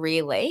anybody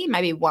really,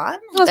 maybe one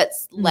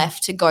that's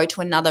left to go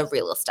to another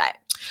real estate.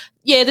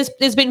 Yeah,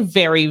 there's been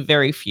very,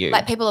 very few.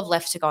 Like, people have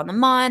left to go on the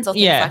mines or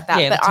things like that.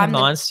 Yeah, but I'm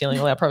mines stealing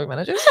all our property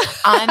managers.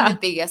 I'm the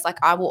biggest. Like,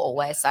 I will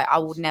always say I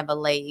would never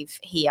leave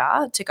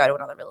here to go to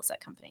another real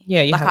estate company.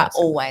 Yeah, you like have I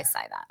always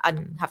say that. I'd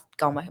have to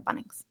go and work at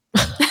Bunnings.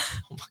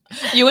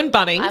 You and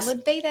Bunnings. I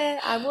would be there.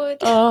 I would.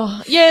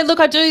 Oh, yeah. Look,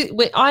 I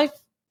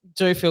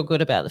do feel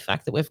good about the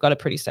fact that we've got a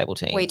pretty stable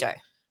team. We do.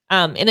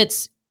 And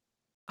it's,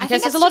 I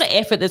guess there's a lot of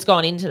effort that's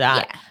gone into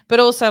that, but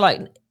also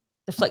like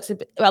the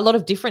flexibility, a lot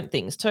of different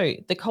things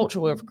too. The culture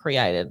we've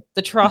created,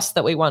 the trust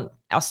that we want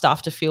our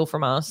staff to feel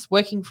from us,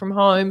 working from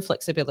home,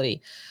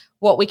 flexibility,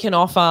 what we can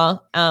offer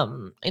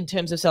in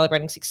terms of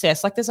celebrating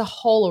success. Like, there's a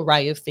whole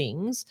array of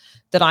things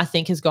that I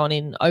think has gone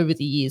in over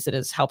the years that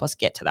has helped us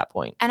get to that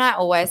point. And I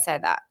always say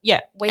that.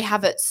 Yeah. We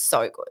have it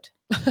so good.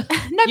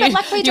 No, but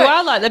like we do. You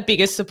are like the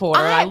biggest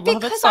supporter. I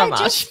love it so much.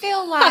 I just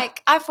feel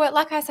like I've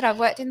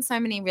worked in so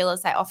many real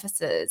estate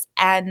offices,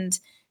 and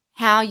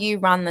how you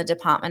run the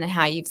department and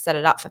how you've set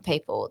it up for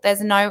people,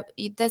 there's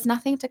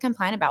nothing to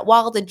complain about.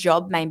 While the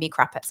job may be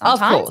crap at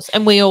sometimes, of course,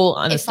 and we all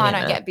understand. If I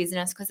don't get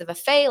business because of a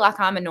fee, like,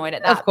 I'm annoyed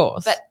at that. Of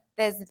course, but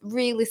there's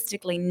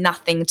realistically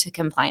nothing to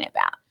complain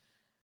about.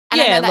 And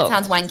I know that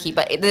sounds wanky,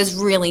 but there's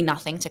really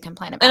nothing to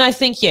complain about. And I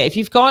think, if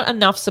you've got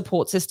enough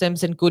support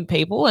systems and good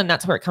people, and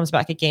that's where it comes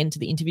back again to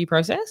the interview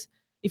process.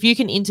 If you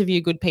can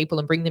interview good people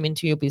and bring them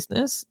into your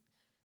business,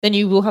 then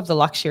you will have the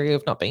luxury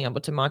of not being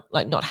able to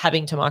not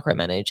having to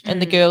micromanage.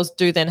 And the girls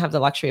do then have the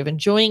luxury of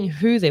enjoying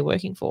who they're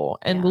working for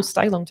and will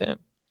stay long term.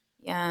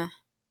 Yeah.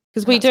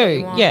 Because we do.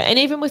 Yeah. And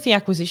even with the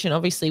acquisition,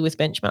 obviously with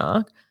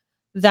Benchmark,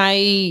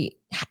 they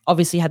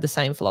obviously had the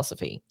same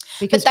philosophy.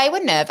 But they were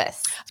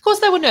nervous. Of course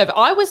they were nervous.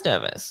 I was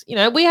nervous.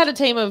 We had a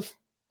team of,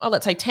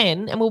 let's say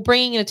 10, and we're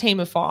bringing in a team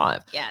of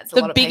 5. Yeah, it's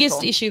the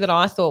biggest issue that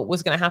I thought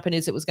was going to happen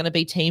is it was going to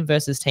be team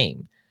versus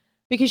team.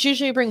 Because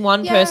usually you bring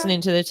one person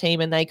into the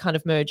team and they kind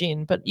of merge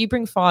in, but you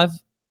bring 5.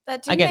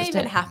 That didn't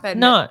even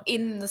happen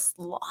in the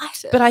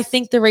slightest. But I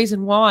think the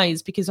reason why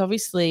is because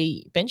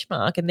obviously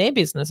Benchmark and their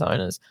business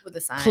owners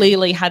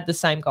clearly had the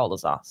same goal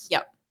as us.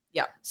 Yep.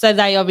 So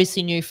they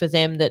obviously knew for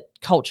them that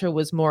culture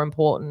was more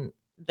important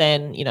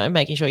than,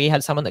 making sure you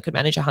had someone that could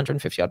manage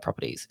 150 odd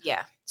properties.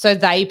 Yeah. So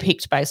they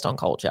picked based on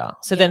culture.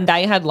 So then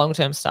they had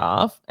long-term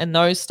staff, and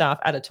those staff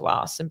added to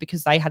us. And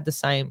because they had the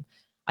same,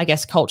 I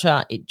guess,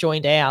 culture, it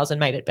joined ours and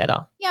made it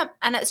better. Yeah.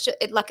 And it's just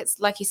it's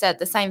like you said,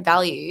 the same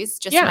values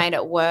just made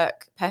it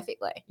work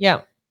perfectly.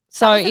 Yeah.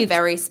 So it's a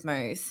very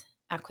smooth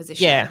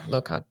acquisition. Yeah.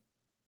 Look,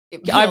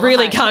 I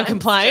really can't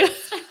complain.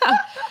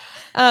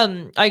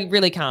 I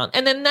really can't.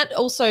 And then that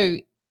also,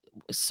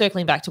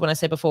 circling back to when I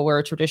said before, we're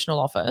a traditional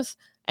office.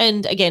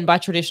 And again, by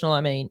traditional,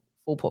 I mean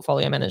full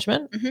portfolio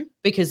management,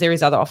 because there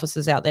is other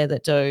offices out there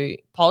that do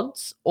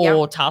pods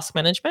or task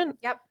management.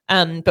 Yep.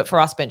 But for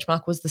us,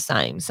 Benchmark was the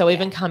same. So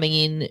even coming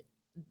in,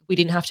 we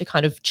didn't have to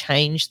kind of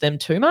change them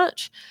too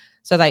much.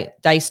 So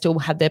they still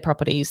had their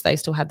properties, they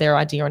still had their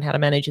idea on how to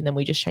manage, and then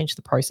we just changed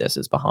the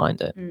processes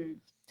behind it.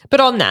 But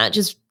on that,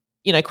 just,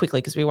 quickly,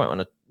 because we won't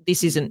want to,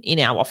 this isn't in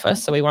our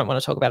office, so we won't want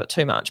to talk about it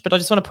too much, but I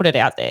just want to put it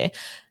out there.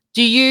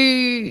 Do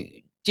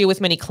you deal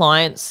with many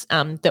clients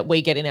that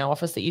we get in our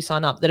office that you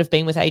sign up that have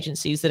been with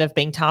agencies that have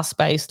been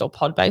task-based or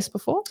pod-based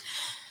before?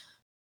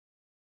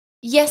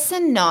 Yes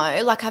and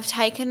no. Like, I've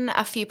taken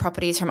a few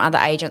properties from other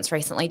agents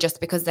recently just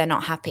because they're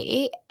not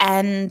happy.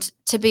 And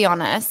to be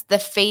honest, the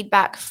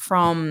feedback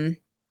from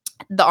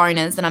the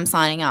owners that I'm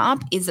signing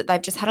up is that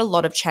they've just had a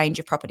lot of change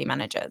of property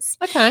managers.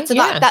 Okay. So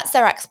that's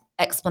their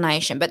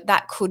explanation, but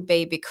that could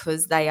be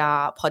because they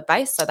are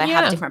pod-based, so they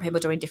have different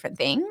people doing different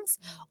things,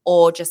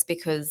 or just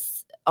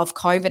because of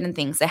COVID and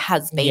things, there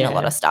has been a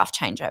lot of staff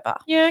changeover.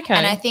 Yeah, okay.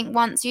 And I think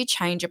once you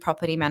change a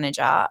property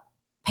manager,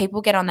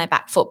 people get on their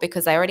back foot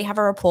because they already have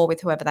a rapport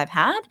with whoever they've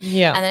had.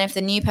 Yeah. And then if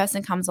the new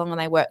person comes along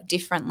and they work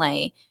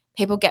differently,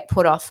 people get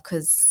put off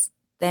because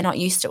they're not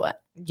used to it.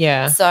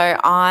 Yeah. So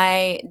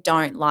I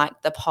don't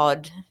like the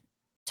pod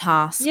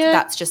task. Yeah.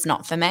 That's just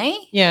not for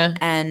me. Yeah.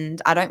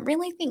 And I don't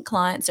really think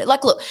clients do.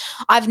 Like, look,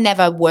 I've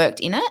never worked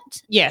in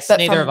it. Yes, But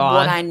neither from have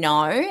what I. I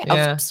know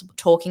Yeah. of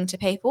talking to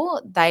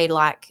people, they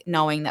like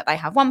knowing that they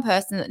have one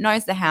person that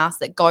knows the house,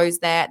 that goes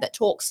there, that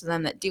talks to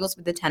them, that deals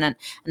with the tenant,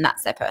 and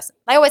that's their person.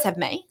 They always have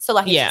me. So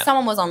like Yeah. if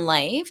someone was on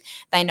leave,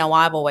 they know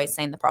I've always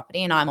seen the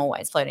property and I'm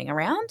always floating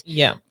around,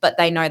 Yeah. but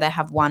they know they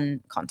have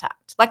one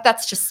contact. Like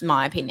that's just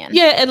my opinion.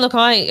 Yeah, and look,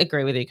 I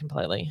agree with you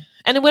completely.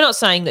 And we're not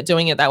saying that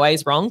doing it that way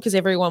is wrong because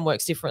everyone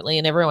works differently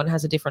and everyone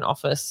has a different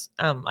office,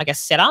 I guess,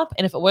 setup.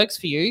 And if it works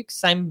for you,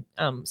 same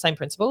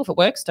principle. If it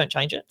works, don't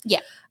change it.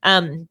 Yeah.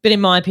 But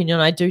in my opinion,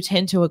 I do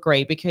tend to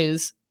agree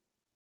because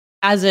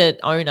as an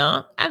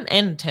owner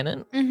and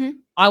tenant, Mm-hmm.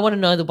 I want to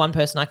know the one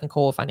person I can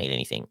call if I need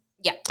anything.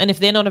 Yeah. And if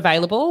they're not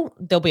available,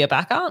 there'll be a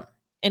backup.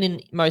 And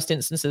in most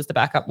instances, the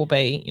backup will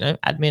be,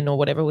 admin or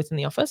whatever within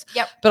the office.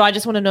 Yep. But I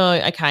just want to know,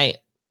 okay,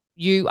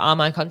 you are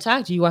my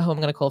contact. You are who I'm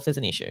going to call if there's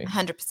an issue.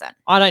 100%.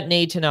 I don't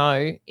need to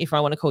know if I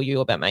want to call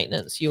you about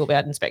maintenance, you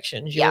about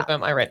inspections, you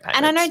about my rent payments.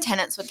 And I know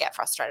tenants would get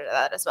frustrated at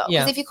that as well. Yeah.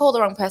 Because if you call the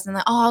wrong person,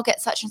 like, oh, I'll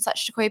get such and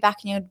such to call you back,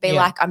 and you'd be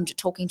like, I'm just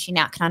talking to you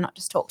now. Can I not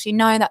just talk to you?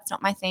 No, that's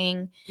not my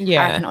thing. I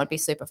reckon it would be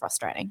super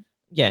frustrating.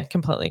 Yeah,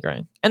 completely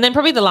agree. And then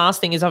probably the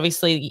last thing is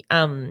obviously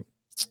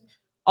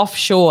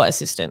offshore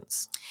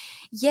assistance.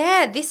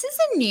 Yeah, this is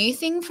a new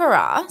thing for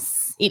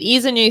us. It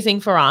is a new thing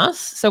for us.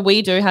 So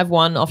we do have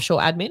one offshore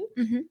admin.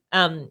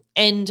 Mm-hmm.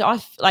 And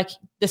like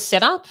the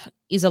setup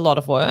is a lot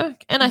of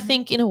work. And I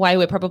think in a way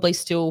we're probably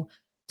still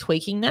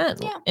tweaking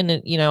that. Yeah. And,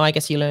 I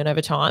guess you learn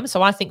over time.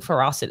 So I think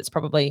for us, it's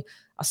probably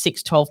a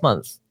 6-12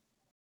 month,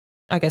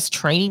 I guess,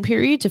 training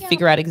period to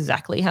figure out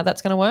exactly how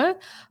that's going to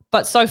work.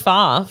 But so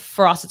far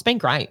for us, it's been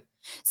great.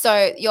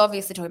 So you're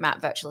obviously talking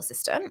about virtual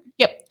assistant.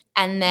 Yep.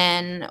 And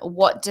then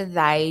what do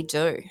they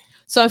do?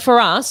 So for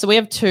us, we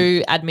have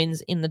 2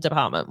 admins in the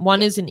department.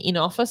 One is an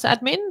in-office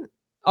admin,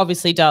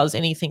 obviously does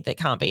anything that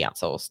can't be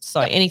outsourced. So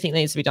anything that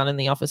needs to be done in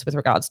the office with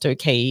regards to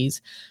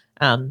keys,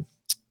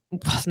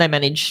 they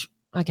manage,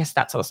 I guess,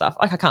 that sort of stuff.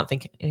 Like I can't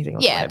think of anything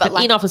else. Yeah, but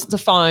like, in-office, it's a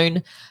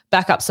phone,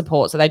 backup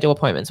support. So they do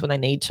appointments when they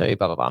need to,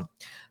 blah, blah, blah.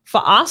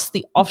 For us,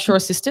 the offshore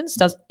assistance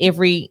does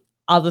every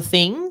other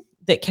thing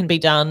that can be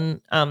done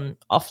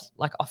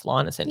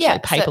offline, essentially,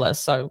 paperless.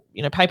 So,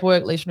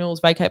 paperwork, lease renewals,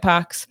 vacate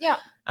packs. Yeah.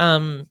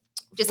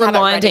 Just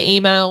reminder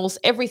emails,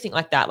 everything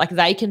like that. Like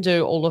they can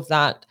do all of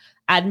that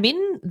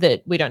admin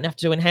that we don't have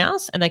to do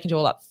in-house, and they can do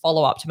all that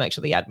follow-up to make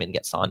sure the admin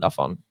gets signed off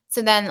on.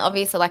 So then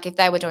obviously, like if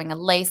they were doing a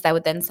lease, they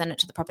would then send it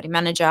to the property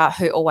manager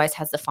who always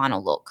has the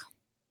final look.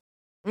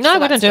 No,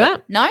 we don't do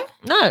that. No?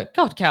 No.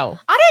 God, Cal.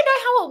 I don't know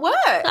how it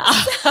works.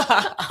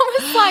 I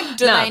was like,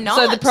 do they not?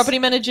 So the property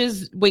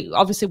managers, we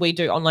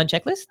do online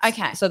checklists.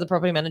 Okay. So the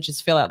property managers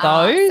fill out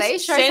those. See,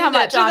 shows how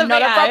much I'm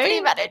not a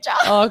property manager.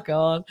 Oh,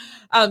 God.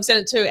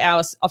 Send it to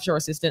our offshore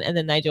assistant, and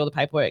then they do all the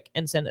paperwork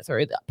and send it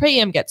through. The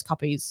PM gets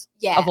copies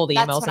of all the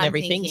emails and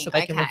everything, so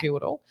they can review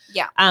it all.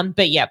 Yeah. But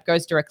it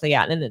goes directly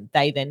out, and then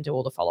they then do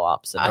all the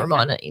follow-ups and the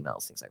reminder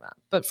emails, things like that.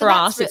 But for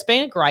us, it's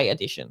been a great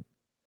addition.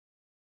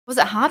 Was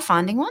it hard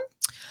finding one?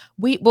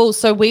 We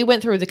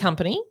went through the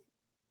company.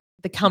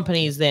 The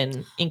company is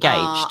then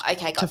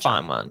engaged to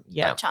find one.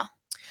 Yeah. Gotcha.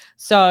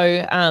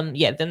 So,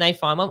 then they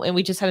find one, and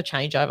we just had a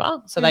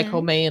changeover. So they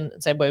called me and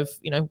said,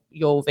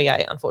 your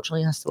VA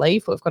unfortunately has to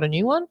leave. We've got a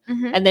new one.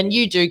 Mm-hmm. And then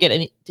you do get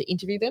to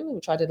interview them,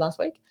 which I did last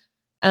week.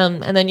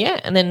 And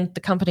then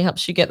the company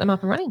helps you get them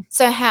up and running.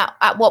 So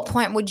at what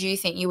point would you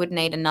think you would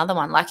need another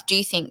one? Like, do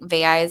you think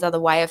VAs are the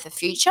way of the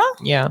future?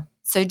 Yeah.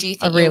 So do you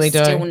think you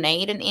still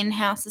need an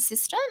in-house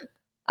assistant?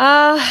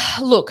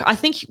 Look, I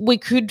think we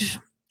could.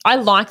 I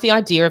like the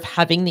idea of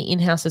having the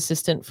in-house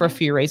assistant for a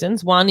few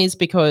reasons. One is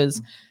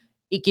because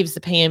it gives the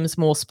PMs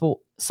more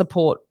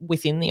support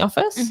within the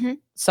office. Mm-hmm.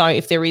 So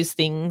if there is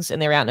things and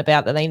they're out and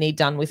about that they need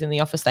done within the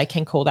office, they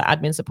can call that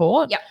admin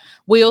support. Yep.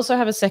 We also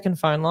have a second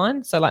phone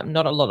line. So like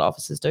not a lot of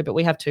offices do, but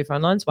we have 2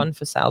 phone lines, one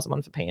for sales and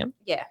one for PM.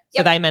 Yeah.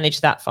 So they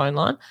manage that phone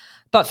line.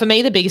 But for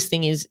me, the biggest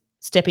thing is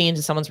stepping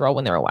into someone's role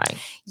when they're away.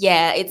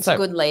 Yeah, it's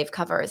good leave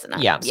cover, isn't it?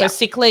 Yeah. So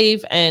sick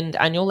leave and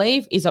annual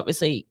leave is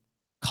obviously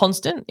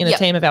constant in a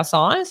team of our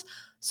size.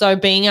 So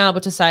being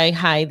able to say,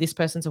 hey, this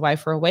person's away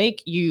for a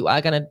week, you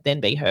are going to then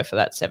be her for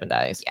that 7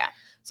 days. Yeah.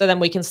 So then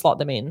we can slot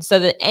them in. So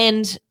the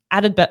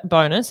added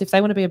bonus, if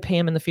they want to be a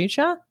PM in the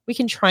future, we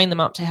can train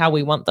them up to how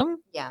we want them.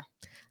 Yeah.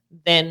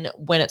 Then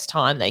when it's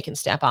time, they can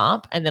step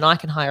up, and then I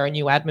can hire a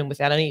new admin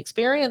without any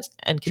experience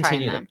and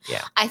continue them.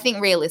 Yeah. I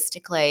think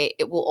realistically,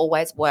 it will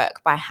always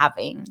work by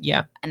having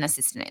an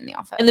assistant in the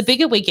office. And the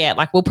bigger we get,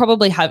 like we'll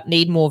probably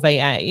need more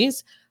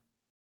VAs,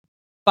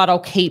 but I'll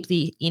keep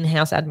the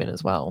in-house admin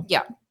as well.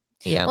 Yeah.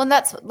 Yeah. Well,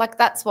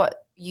 that's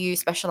what you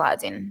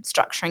specialize in,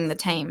 structuring the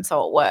team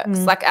so it works.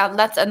 Like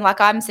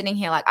I'm sitting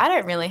here like I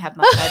don't really have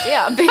much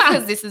idea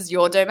because this is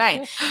your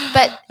domain,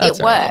 but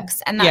it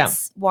works, and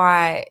that's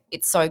why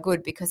it's so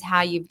good, because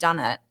how you've done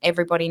it,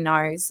 everybody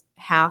knows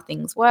how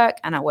things work,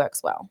 and it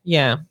works well.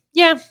 Yeah.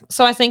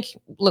 So I think,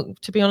 look,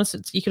 to be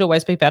honest, you could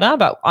always be better,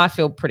 but I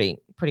feel pretty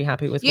pretty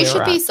happy with You where should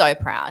we're be at. so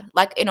proud,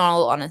 like in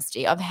all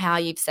honesty, of how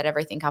you've set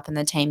everything up and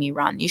the team you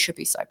run. You should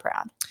be so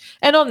proud.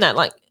 And on that,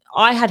 like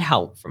I had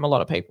help from a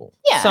lot of people.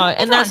 Yeah, So, and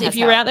everyone that's has if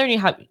you're help. out there and you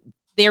have,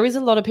 there is a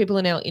lot of people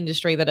in our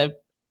industry that are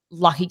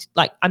lucky,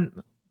 that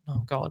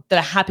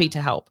are happy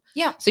to help.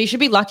 Yeah. So you should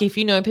be lucky if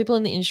you know people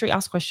in the industry,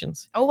 ask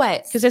questions.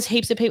 Always. Because there's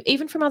heaps of people,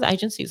 even from other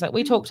agencies. Like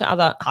we talk to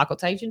other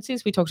Harcourts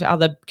agencies, we talk to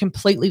other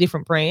completely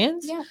different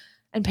brands. Yeah.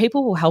 And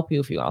people will help you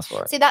if you ask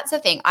for it. See, that's the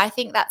thing. I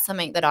think that's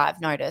something that I've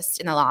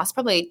noticed in the last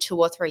probably 2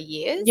 or 3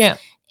 years. Yeah.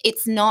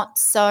 It's not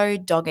so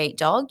dog eat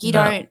dog. You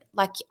No. don't,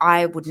 like,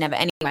 I would never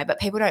anyway, but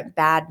people don't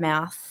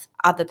badmouth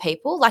other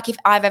people. Like if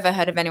I've ever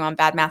heard of anyone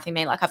badmouthing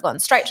me, like I've gone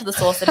straight to the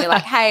source and be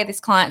like, hey, this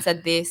client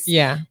said this.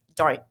 Yeah.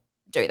 Don't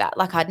do that.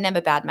 Like I'd never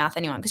badmouth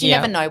anyone because you Yeah.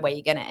 never know where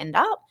you're going to end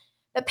up.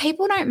 But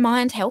people don't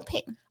mind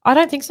helping. I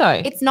don't think so.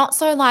 It's not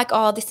so like,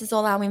 oh, this is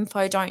all our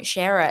info, don't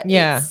share it.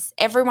 Yeah.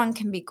 Everyone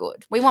can be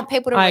good. We want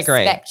people to I agree.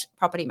 respect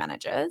property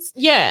managers.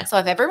 Yeah. So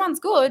if everyone's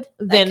good,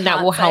 they Then that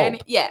can't will say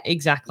help. yeah.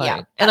 Exactly.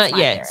 Yeah, And that's my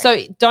theory.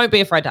 so don't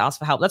be afraid to ask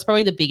for help. That's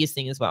probably the biggest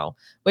thing as well.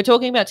 We're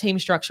talking about team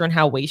structure and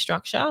how we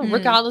structure, Mm.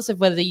 regardless of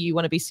whether you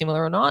want to be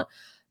similar or not.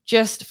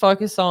 Just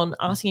focus on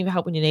asking for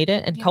help when you need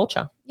it and Yeah.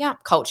 culture. Yeah.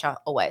 Culture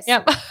always.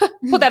 Yeah.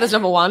 Put that as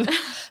number one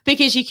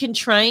because you can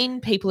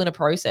train people in a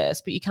process,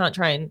 but you can't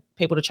train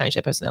people to change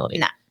their personality.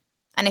 No.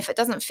 And if it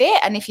doesn't fit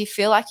and if you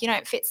feel like you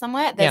don't fit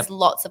somewhere, there's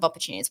lots of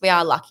opportunities. We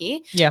are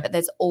lucky, but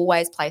there's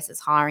always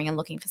places hiring and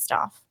looking for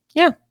staff.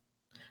 Yeah.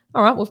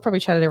 All right. We've probably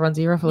chatted everyone's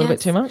ear off a little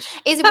bit too much.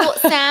 Isabel,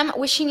 Sam,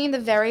 wishing you the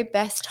very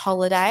best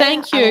holiday.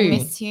 Thank I will you.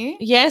 miss you.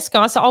 Yes,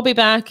 guys. So I'll be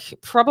back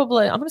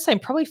probably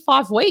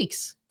 5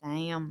 weeks.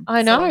 Damn.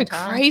 I it's a know, long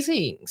time.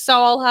 crazy.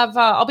 So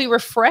I'll be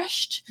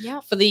refreshed Yeah.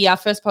 for the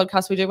first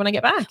podcast we do when I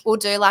get back. We'll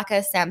do like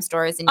a Sam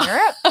Stories in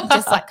Europe,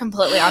 just like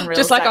completely unreal.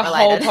 Just like a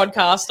related. whole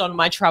podcast on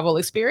my travel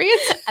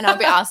experience. And I'll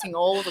be asking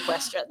all the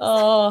questions.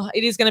 Oh,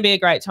 it is going to be a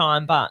great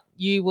time, but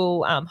you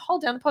will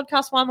hold down the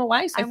podcast while I'm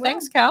away. So I will.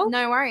 thanks, Cal.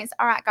 No worries.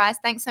 All right, guys.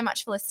 Thanks so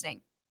much for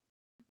listening.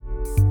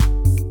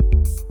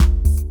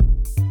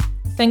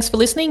 Thanks for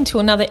listening to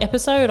another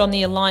episode on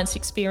the Alliance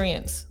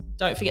Experience.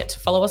 Don't forget to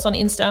follow us on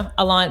Insta,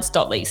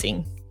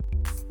 alliance.leasing.